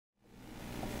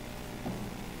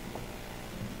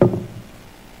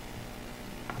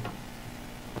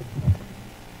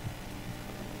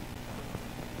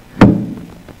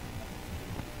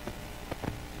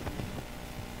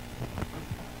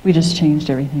We just changed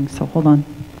everything, so hold on.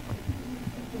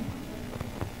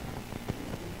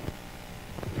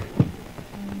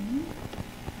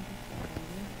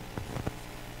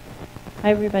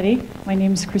 Hi everybody, my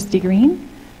name is Christy Green,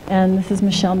 and this is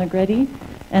Michelle Negretti,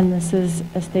 and this is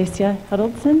Astacia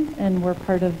Huddleston, and we're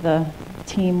part of the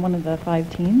team, one of the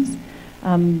 5 teams.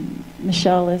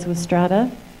 Michelle is with Strata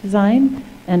Design,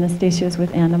 and Astacia is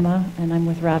with Anima, and I'm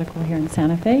with Radical here in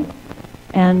Santa Fe.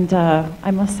 And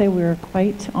I must say we're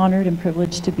quite honored and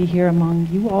privileged to be here among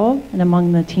you all and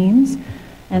among the teams.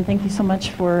 And thank you so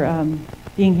much for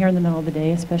being here in the middle of the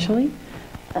day, especially.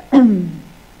 Let's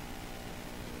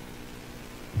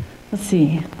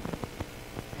see.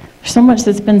 There's so much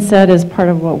that's been said as part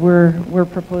of what we're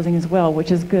proposing as well,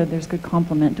 which is good. There's good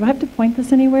compliment. Do I have to point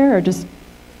this anywhere, or just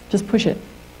push it?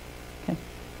 Okay.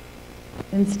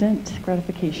 Instant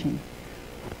gratification.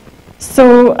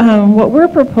 So what we're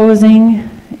proposing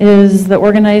is the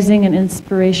organizing and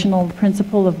inspirational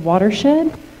principle of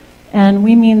watershed, and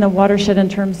we mean the watershed in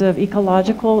terms of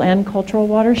ecological and cultural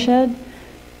watershed.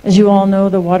 As you all know,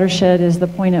 the watershed is the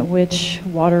point at which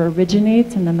water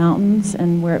originates in the mountains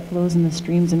and where it flows in the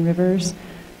streams and rivers.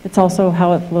 It's also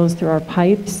how it flows through our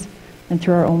pipes and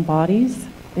through our own bodies.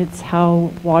 It's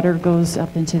how water goes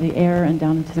up into the air and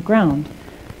down into the ground.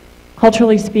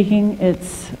 Culturally speaking,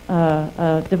 it's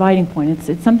a dividing point.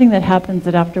 It's something that happens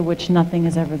that after which nothing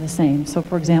is ever the same. So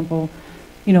for example,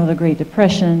 you know, the Great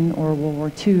Depression or World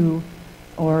War II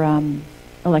or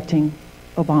electing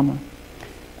Obama.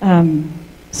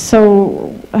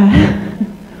 So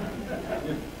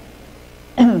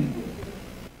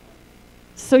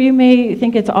you may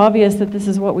think it's obvious that this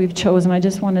is what we've chosen. I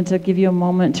just wanted to give you a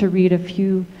moment to read a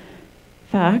few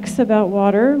facts about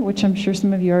water, which I'm sure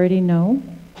some of you already know.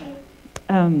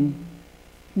 I'm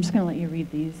just going to let you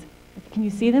read these. Can you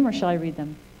see them, or shall I read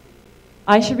them?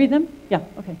 I should read them? Yeah,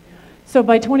 okay. So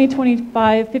by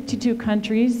 2025, 52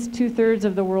 countries, 2/3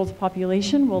 of the world's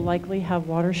population will likely have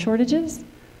water shortages.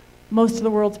 Most of the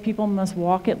world's people must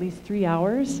walk at least 3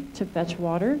 hours to fetch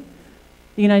water.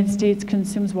 The United States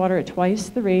consumes water at twice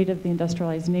the rate of the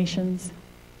industrialized nations.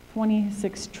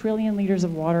 26 trillion liters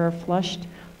of water are flushed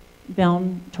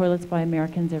down toilets by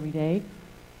Americans every day.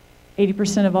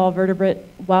 80% of all vertebrate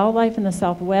wildlife in the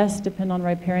Southwest depend on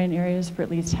riparian areas for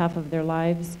at least half of their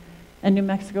lives. And New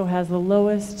Mexico has the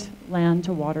lowest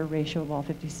land-to-water ratio of all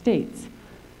 50 states.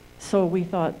 So we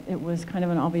thought it was kind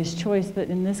of an obvious choice that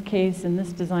in this case, in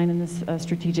this design, in this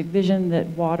strategic vision, that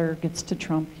water gets to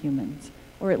trump humans,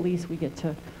 or at least we get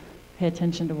to pay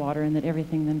attention to water, and that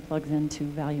everything then plugs into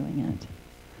valuing it.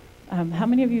 How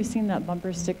many of you have seen that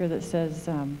bumper sticker that says,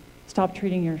 stop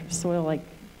treating your soil like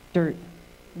dirt?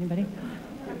 Anybody?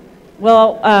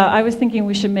 Well, I was thinking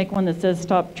we should make one that says,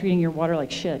 stop treating your water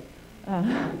like shit.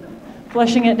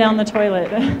 Flushing it down the toilet.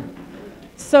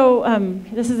 So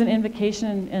this is an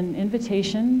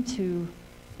invitation to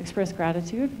express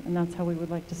gratitude, and that's how we would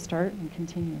like to start and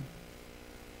continue.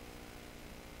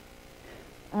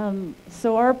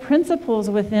 So our principles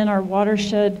within our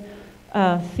watershed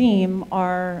theme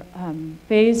are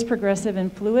phased, progressive, and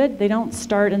fluid. They don't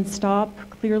start and stop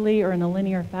clearly or in a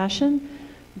linear fashion.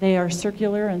 They are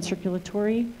circular and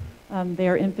circulatory. They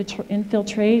are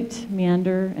infiltrate,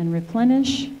 meander, and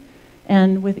replenish.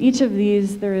 And with each of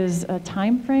these, there is a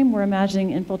time frame. We're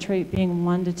imagining infiltrate being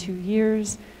 1 to 2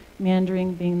 years,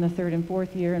 meandering being the 3rd and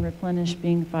 4th year, and replenish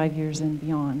being 5 years and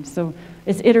beyond. So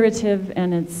it's iterative,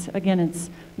 and it's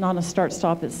not a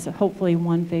start-stop. It's hopefully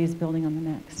one phase building on the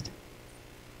next.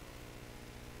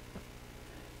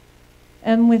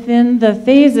 And within the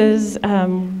phases,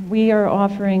 we are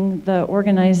offering the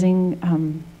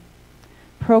organizing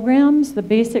programs, the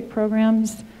basic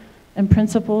programs and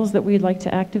principles that we'd like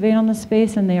to activate on the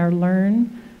space, and they are learn,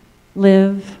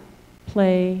 live,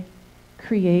 play,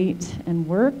 create, and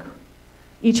work.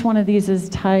 Each one of these is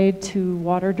tied to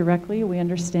water directly. We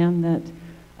understand that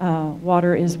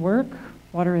water is work,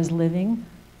 water is living,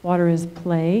 water is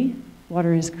play,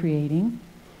 water is creating,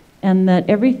 and that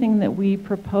everything that we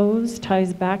propose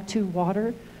ties back to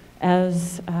water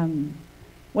as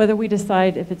whether we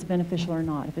decide if it's beneficial or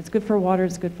not. If it's good for water,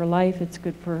 it's good for life, it's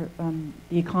good for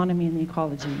the economy and the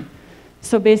ecology.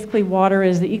 So basically water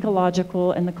is the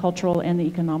ecological and the cultural and the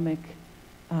economic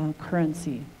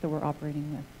currency that we're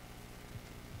operating with.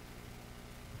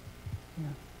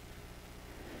 Yeah.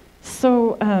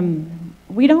 So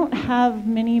we don't have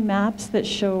many maps that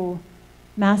show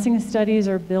massing studies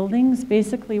or buildings.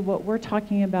 Basically what we're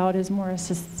talking about is more a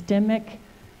systemic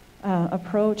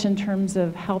approach in terms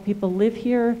of how people live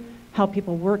here, how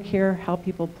people work here, how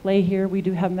people play here. We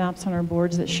do have maps on our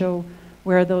boards that show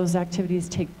where those activities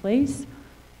take place.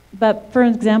 But for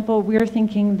example, we're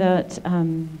thinking that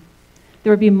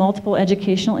there would be multiple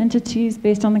educational entities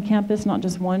based on the campus, not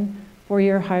just one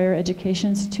four-year higher education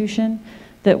institution,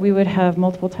 that we would have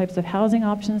multiple types of housing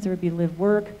options. There would be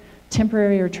live-work,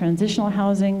 temporary or transitional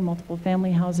housing, multiple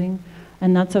family housing,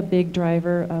 and that's a big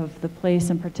driver of the place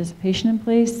and participation in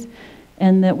place.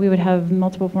 And that we would have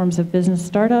multiple forms of business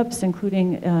startups,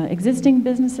 including existing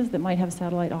businesses that might have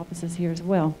satellite offices here as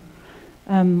well.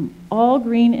 All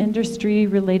green industry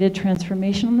related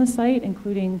transformation on the site,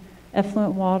 including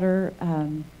effluent water,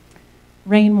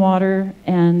 rainwater,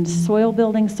 and soil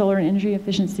building, solar and energy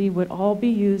efficiency would all be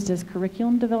used as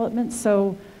curriculum development.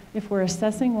 So if we're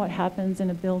assessing what happens in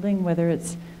a building, whether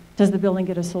it's does the building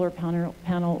get a solar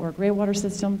panel or a gray water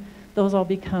system, those all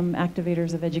become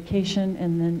activators of education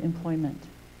and then employment.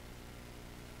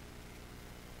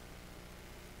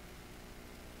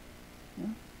 Yeah?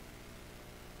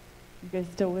 You guys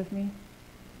still with me?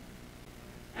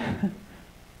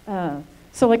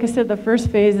 So like I said, the first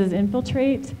phase is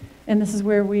infiltrate, and this is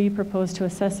where we propose to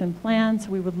assess and plan. So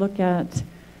we would look at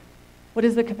what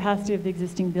is the capacity of the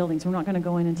existing buildings. We're not going to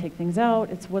go in and take things out.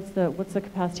 It's what's the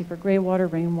capacity for gray water,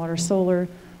 rainwater, solar.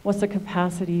 What's the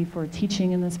capacity for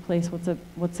teaching in this place?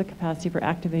 What's the capacity for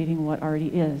activating what already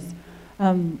is?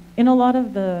 In a lot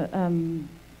of the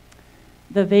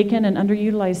vacant and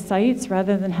underutilized sites,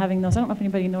 rather than having those, I don't know if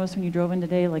anybody noticed when you drove in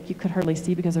today, like you could hardly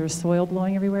see because there was soil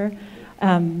blowing everywhere.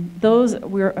 Those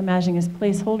we're imagining as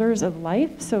placeholders of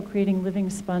life, so creating living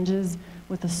sponges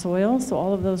with the soil. So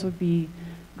all of those would be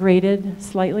graded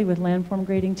slightly with landform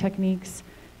grading techniques,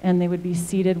 and they would be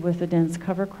seeded with a dense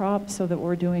cover crop, so that what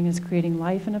we're doing is creating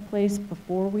life in a place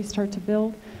before we start to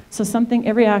build. So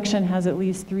every action has at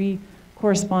least 3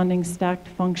 corresponding stacked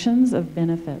functions of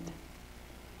benefit.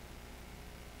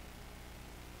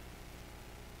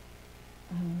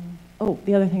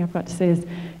 The other thing I forgot to say is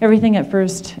everything at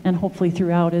first and hopefully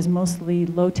throughout is mostly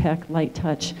low-tech, light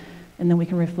touch, and then we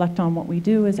can reflect on what we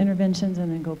do as interventions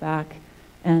and then go back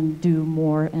and do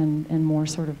more and more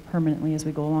sort of permanently as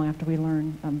we go along after we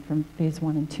learn from phase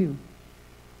 1 and 2.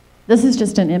 This is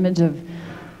just an image of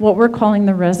what we're calling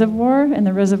the reservoir, and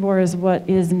the reservoir is what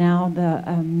is now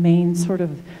the main sort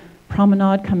of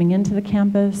promenade coming into the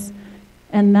campus.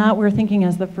 And that we're thinking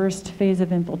as the first phase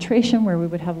of infiltration, where we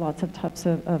would have lots of types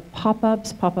of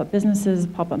pop-ups, pop-up businesses,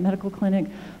 pop-up medical clinic,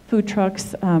 food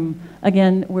trucks,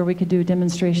 again, where we could do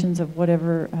demonstrations of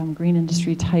whatever green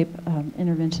industry type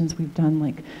interventions we've done,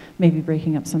 like maybe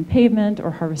breaking up some pavement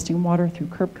or harvesting water through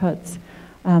curb cuts.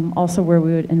 Also where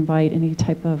we would invite any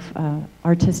type of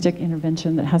artistic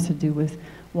intervention that has to do with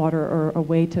water, or a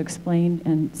way to explain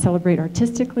and celebrate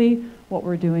artistically what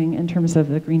we're doing in terms of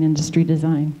the green industry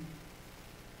design.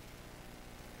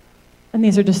 And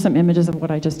these are just some images of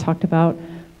what I just talked about.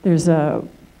 There's a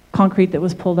concrete that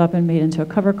was pulled up and made into a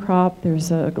cover crop.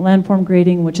 There's a landform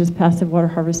grading, which is passive water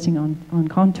harvesting on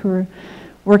contour.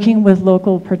 Working with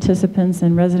local participants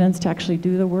and residents to actually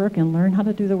do the work and learn how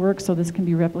to do the work, so this can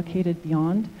be replicated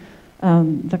beyond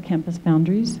the campus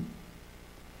boundaries.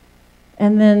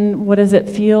 And then what does it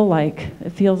feel like?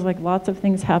 It feels like lots of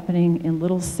things happening in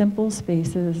little simple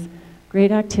spaces,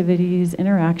 great activities,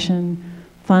 interaction,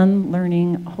 fun,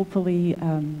 learning, hopefully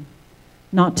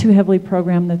not too heavily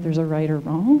programmed that there's a right or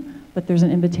wrong, but there's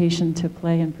an invitation to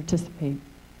play and participate.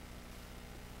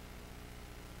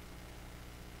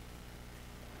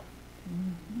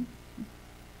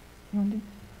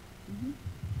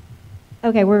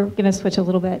 Okay, we're going to switch a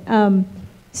little bit.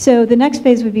 So the next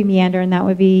phase would be meander, and that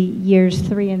would be years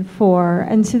 3 and 4.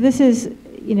 And so this is,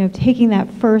 taking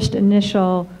that first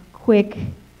initial quick,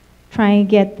 trying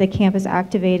to get the campus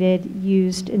activated,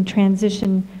 used, and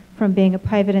transition from being a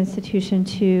private institution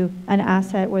to an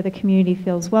asset where the community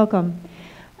feels welcome,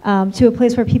 to a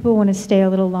place where people want to stay a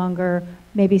little longer,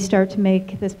 maybe start to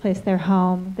make this place their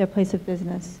home, their place of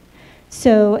business.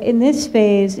 So in this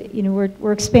phase,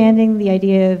 we're expanding the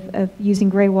idea of using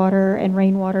gray water and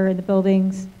rainwater in the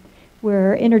buildings.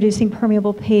 We're introducing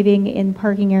permeable paving in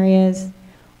parking areas.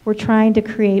 We're trying to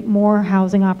create more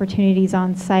housing opportunities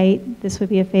on site. This would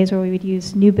be a phase where we would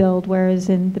use new build, whereas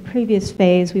in the previous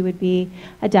phase, we would be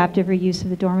adaptive reuse of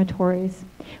the dormitories.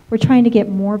 We're trying to get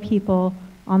more people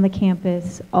on the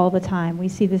campus all the time. We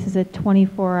see this as a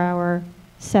 24-hour,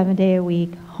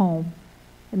 7-day-a-week home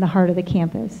in the heart of the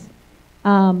campus.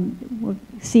 We'll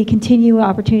see continued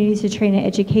opportunities to train and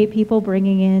educate people,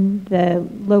 bringing in the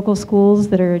local schools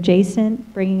that are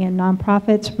adjacent, bringing in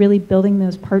nonprofits, really building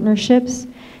those partnerships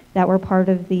that were part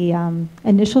of the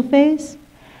initial phase,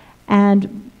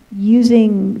 and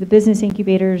using the business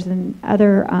incubators and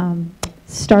other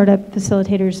startup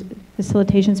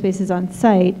facilitation spaces on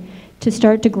site to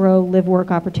start to grow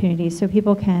live-work opportunities so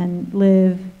people can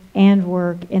live and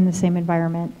work in the same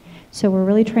environment. So we're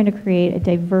really trying to create a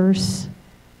diverse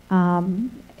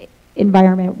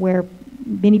environment where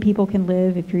many people can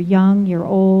live. If you're young, you're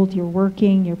old, you're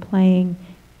working, you're playing,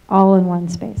 all in one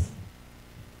space.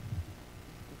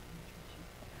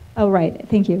 Oh, right,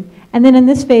 thank you. And then in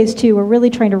this phase too, we're really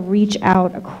trying to reach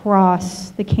out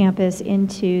across the campus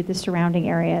into the surrounding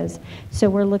areas. So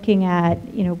we're looking at,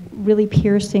 really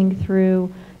piercing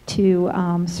through to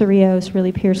Cerrillos,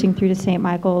 really piercing through to St.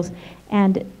 Michael's,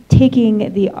 and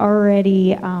taking the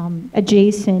already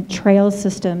adjacent trail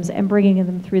systems and bringing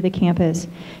them through the campus.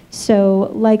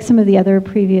 So like some of the other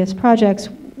previous projects,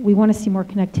 we want to see more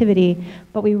connectivity,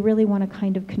 but we really want to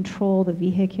kind of control the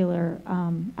vehicular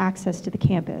access to the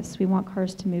campus. We want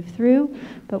cars to move through,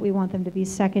 but we want them to be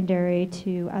secondary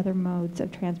to other modes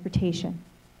of transportation.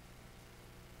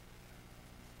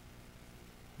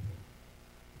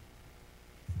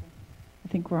 I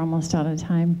think we're almost out of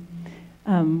time.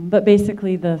 But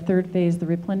basically the third phase, the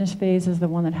replenish phase, is the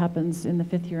one that happens in the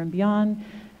 5th year and beyond,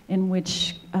 in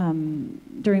which,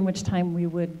 during which time we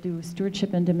would do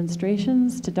stewardship and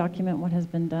demonstrations to document what has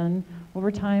been done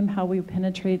over time, how we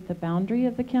penetrate the boundary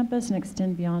of the campus and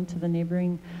extend beyond to the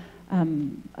neighboring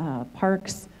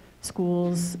parks,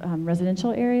 schools,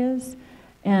 residential areas.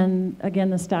 And again,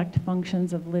 the stacked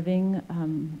functions of living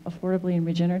affordably and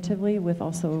regeneratively, with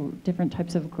also different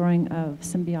types of growing of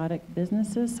symbiotic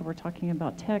businesses. So we're talking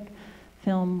about tech,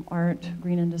 film, art,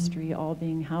 green industry, all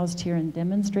being housed here and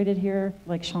demonstrated here.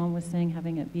 Like Sean was saying,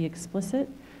 having it be explicit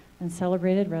and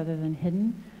celebrated rather than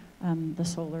hidden. The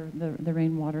solar, the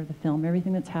rainwater, the film,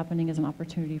 everything that's happening is an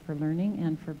opportunity for learning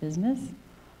and for business.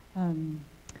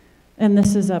 And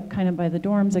this is up kind of by the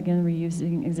dorms, again,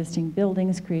 reusing existing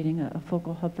buildings, creating a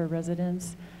focal hub for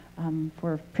residents,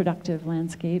 for productive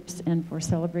landscapes, and for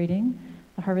celebrating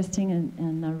the harvesting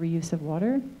and the reuse of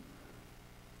water.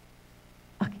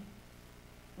 Okay,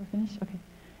 we're finished? Okay.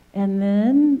 And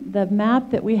then the map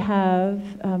that we have,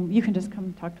 you can just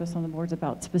come talk to us on the boards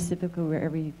about specifically where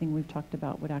everything we've talked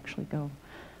about would actually go.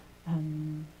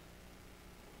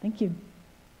 Thank you.